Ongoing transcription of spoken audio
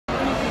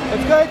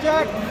Let's go,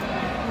 Jack.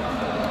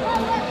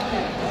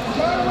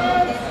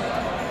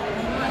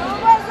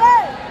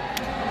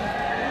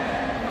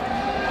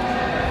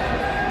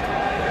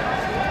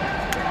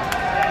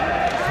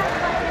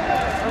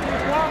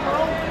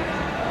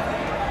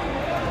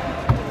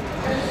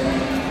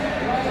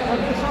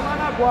 Pode chamar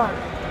na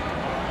guarda.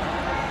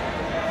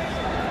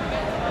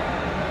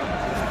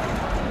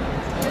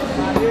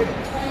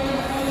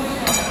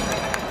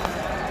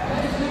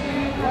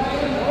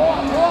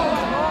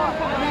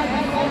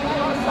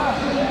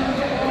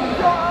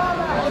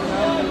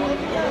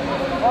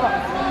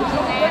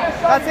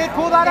 That's it,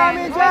 pull that arm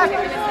in, Jack.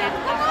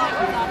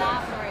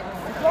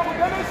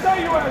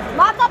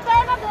 Mata a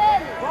perna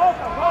dele.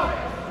 Volta, volta.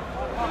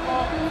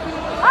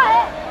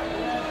 Aê.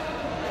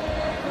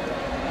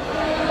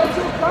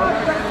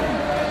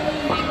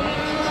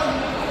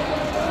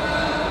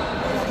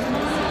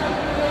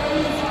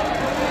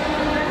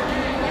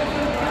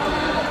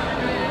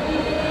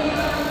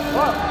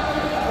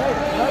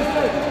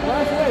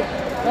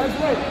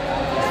 Wesley.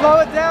 Slow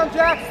it down,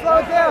 Jack. Slow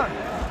it down.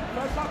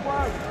 Fecha a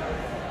guarda.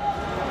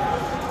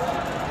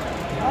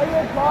 Aí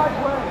vai,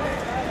 Wesley.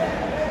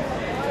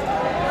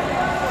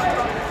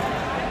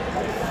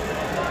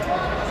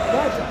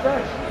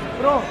 Fecha.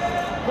 Pronto.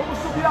 Vamos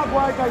subir a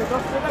guarda aí.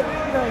 Nossa cena é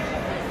bem grande.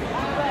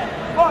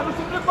 Ó, não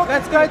se preocupe.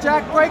 Let's go,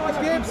 Jack. Break the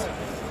Gibbs. Não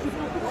se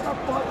preocupe com a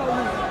porta aí.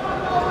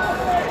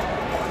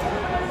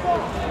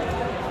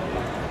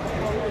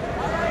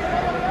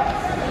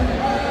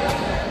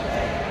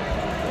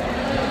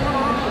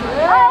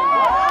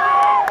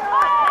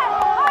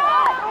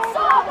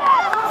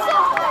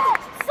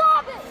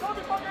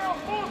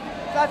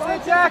 That's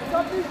it, Jack.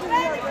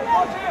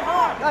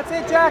 That's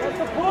it, Jack. Tudo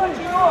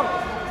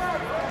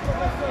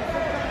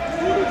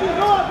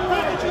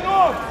de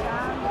novo.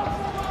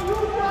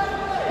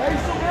 É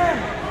isso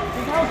mesmo.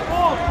 Pegar os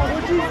pontos. Pode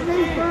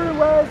desligar,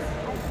 Wes.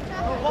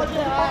 Não pode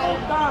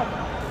errar.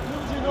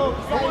 Tudo de novo.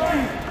 Só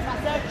aí. Tá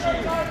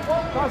certinho.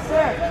 Tá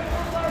certo.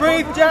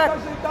 Breathe, Jack. Não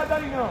tá ajeitado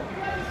aí, não.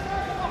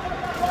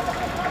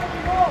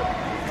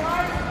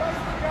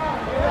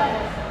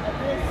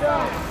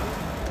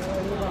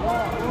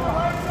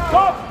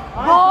 Stop!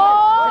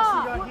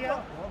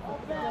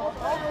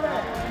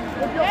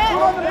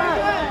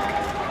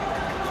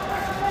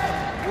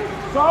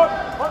 Só,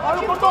 olha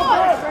o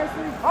cotovelo!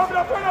 Abre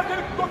a perna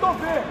dele com o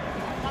cotovelo!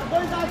 Tá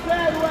 2 a 0,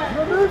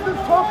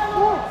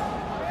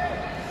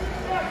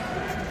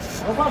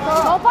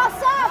 Vamos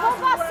passar! Vamos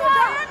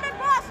passar!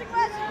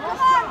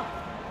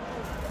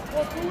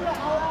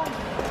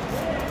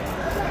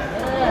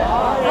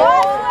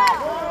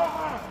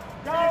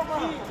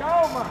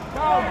 Calma!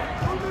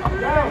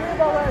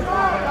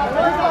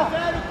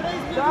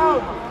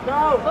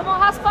 Vamos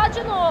raspar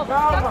de novo,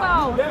 fica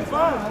calmo.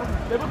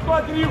 Levanta o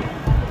quadril.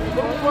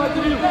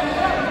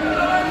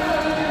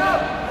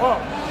 Ó.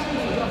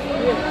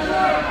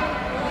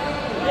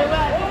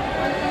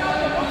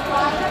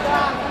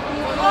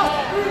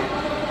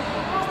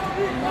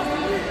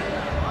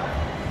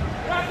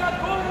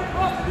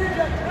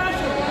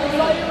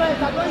 Isso aí, velho,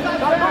 tá 2 a 0.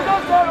 Tá 2 a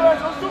 0, velho.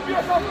 Vamos subir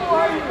essa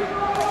porra aí.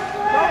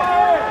 Calma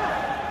aí.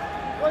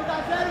 2 a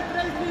 0 em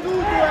 3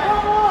 minutos, velho.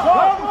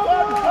 Sobe.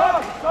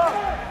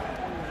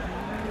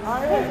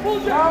 Aê,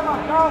 calma.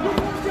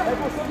 É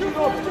você de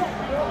novo.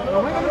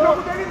 Não entra no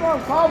jogo dele, não.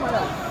 Calma,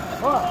 velho.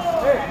 Ó,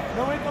 ei,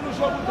 não entra no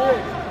jogo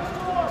dele.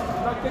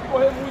 Vai ter que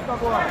correr muito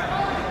agora.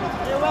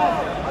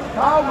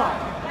 Calma.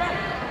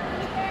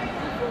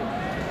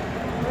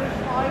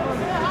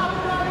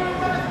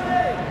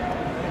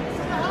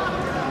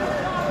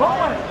 Vamos,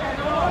 velho.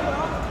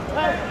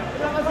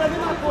 Vai fazer a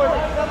mesma coisa.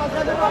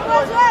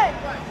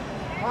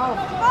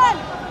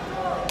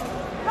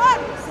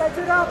 Set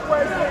it up,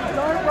 Wesley.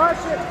 Don't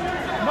rush it.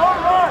 No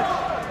rush.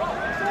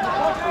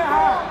 Pode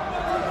errar.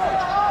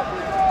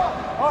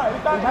 Ó, ele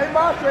tá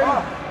embaixo aí.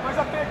 Faz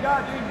a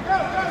pegada, hein?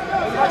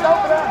 Ele vai dar o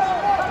braço.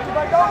 Ele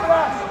vai dar o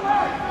braço.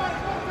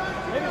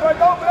 Ele vai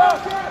dar o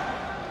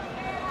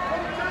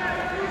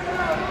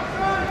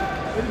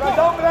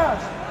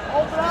braço.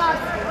 Olha o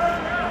braço.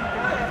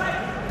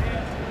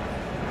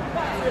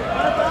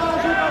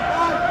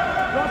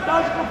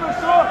 Vantagem,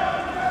 professor.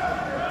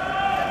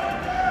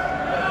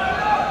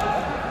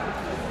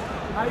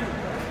 Aí.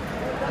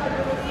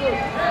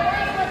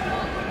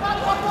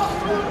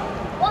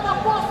 Olha a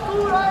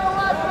postura aí,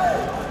 Wesley.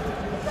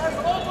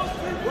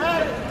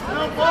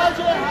 Não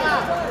pode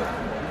errar.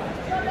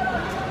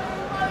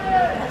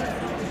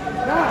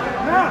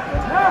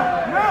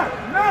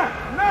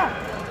 Não.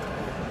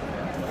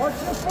 Pode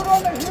ser por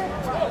onde, gente.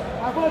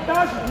 A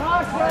vantagem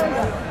máxima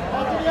ainda.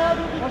 Olha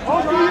o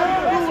Adriano,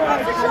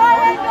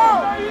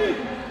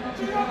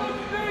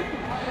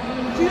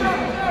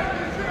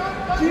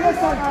 Tira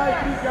essa raia,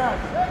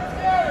 obrigado.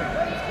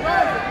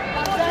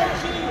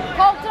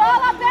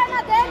 Controla a perna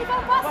dele e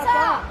vamos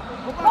passar.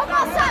 Vamos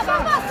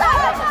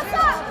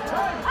passar.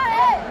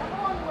 Aê.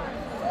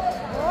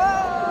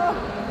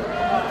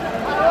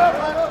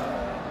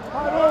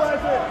 Parou,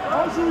 Wesley.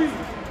 Olha o juiz.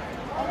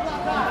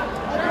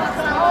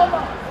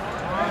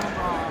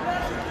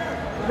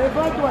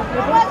 Levanta, Wesley.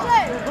 Levanta.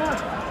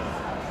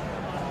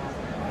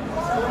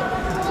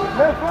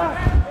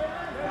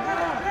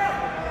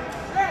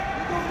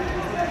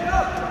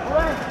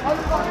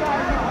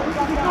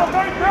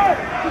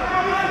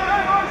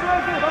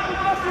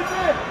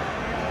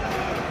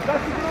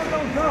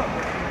 Não,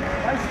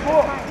 vai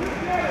expor.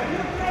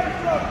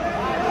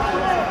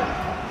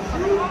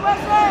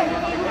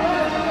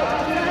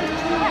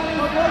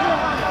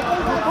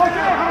 Pode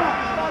errar.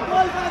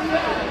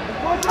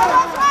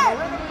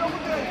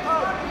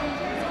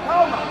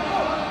 Calma.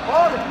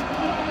 Olha.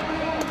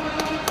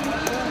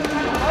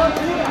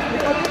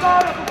 Fica ali na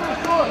área,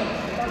 professor.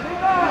 Fica ali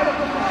na área,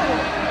 professor.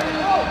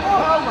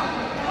 Calma.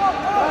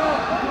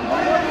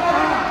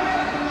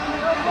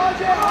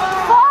 Pode errar.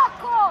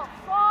 Foco!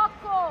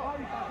 Foco!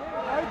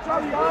 Aí,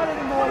 tchau, cara,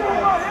 de novo.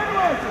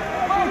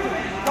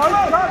 Tchau,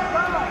 tchau.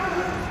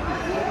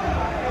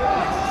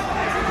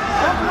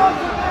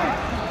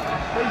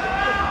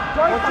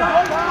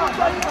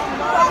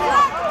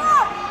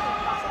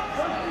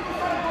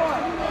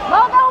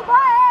 Vão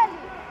derrubar ele!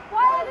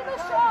 Põe ele no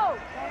chão!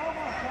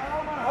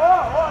 Ó,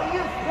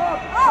 isso!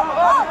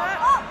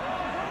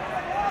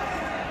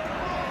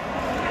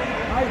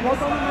 Aí,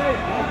 volta no meio!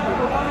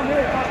 Volta no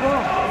meio, tá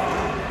bom!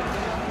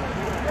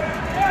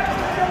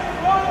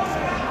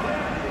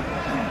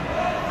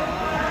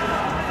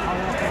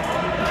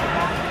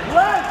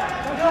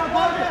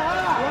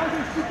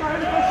 Wesley, estica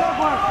ele e fecha a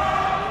guarda!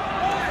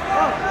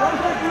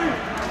 Wesley,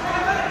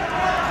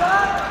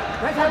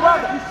 fecha a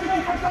guarda! Estica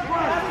e fecha a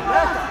guarda!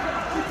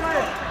 Estica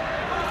ele!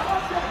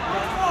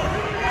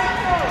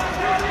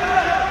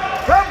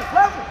 Vamos,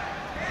 vamos!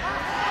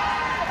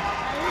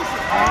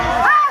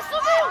 Ah,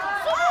 subiu!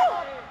 Subiu!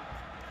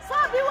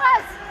 Sobe,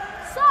 Wesley!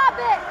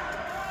 Sobe!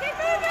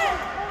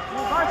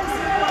 Não vai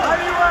subir!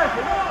 Aí,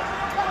 Wesley!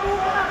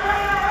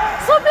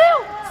 Subiu!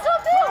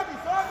 Subiu!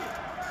 Sobe!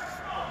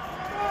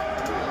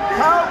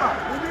 Calma!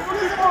 Um minuto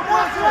de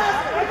conversa!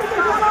 Presta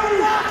atenção na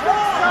luz!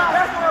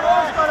 Presta o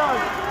relógio,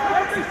 caralho!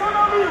 Presta atenção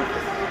na luz!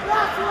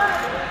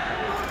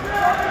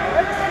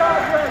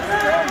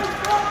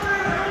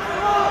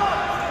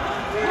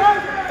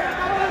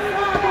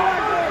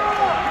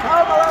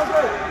 Calma,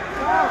 Wesley!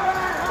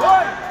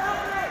 Vai!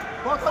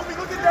 Falta 1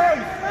 minuto e 10!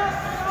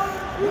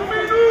 1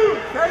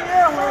 minuto! Sem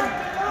erro, hein?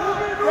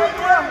 Sem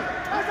erro!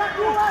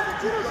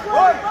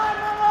 Vai!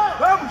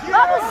 Vamos, gira!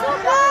 Vamos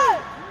subir!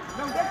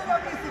 Não deixa pra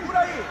mim, segura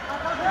aí!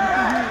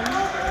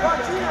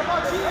 Botinha,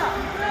 botinha!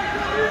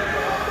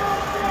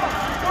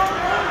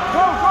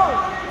 Gol, gol!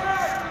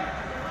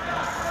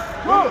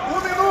 Gol,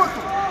 1 minuto!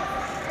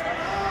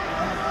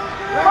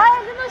 Põe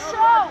ele no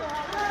chão!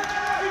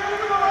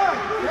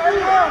 Não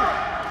erra!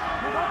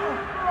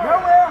 Não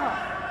erra!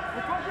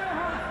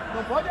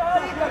 Não pode errar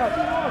aí, cara!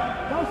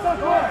 Dá um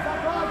sacode!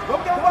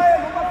 Vamos derrubar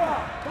ele, vamos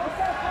passar!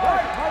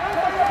 Vai!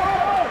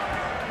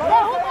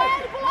 Derruba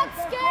ele pro lado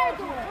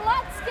esquerdo! Pro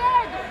lado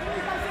esquerdo!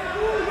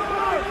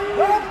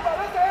 Vamos,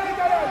 balança ele,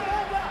 caralho!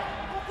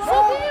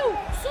 Subiu!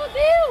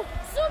 Subiu!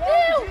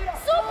 Subiu!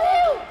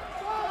 Subiu!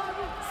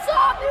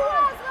 Sobe,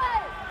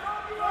 Wesley!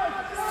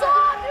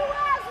 Sobe,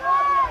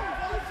 Wesley!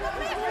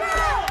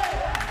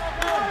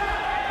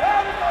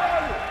 Vamos,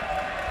 caralho!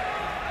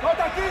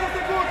 Falta 15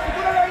 segundos,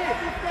 segura ele aí!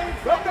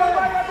 Vamos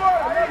derrubar ele agora!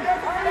 Meu Deus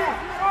do céu!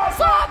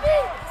 Sobe!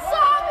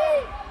 Sobe!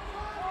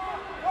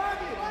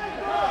 Sobe!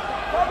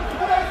 Sobe,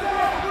 segura aí,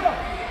 segura!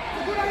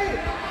 Segura aí!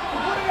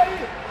 Segura ele aí!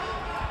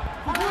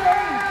 Segura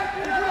ele!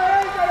 Segura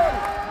ele, caralho!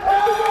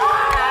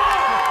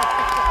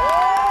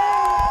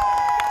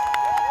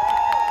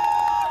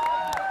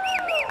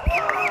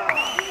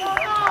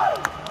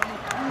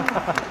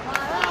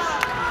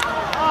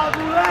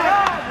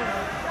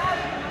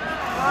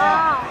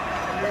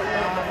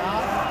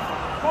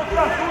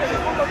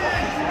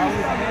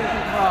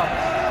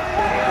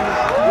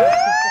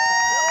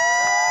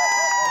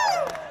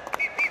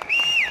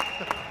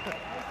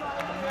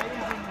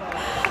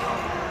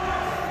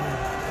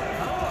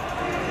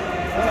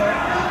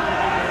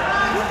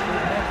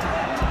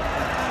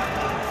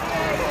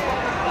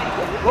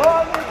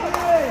 Boa, Luizinho!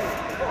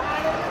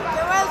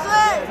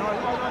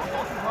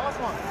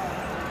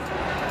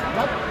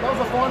 That was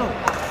a final.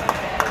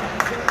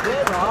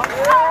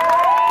 Ah!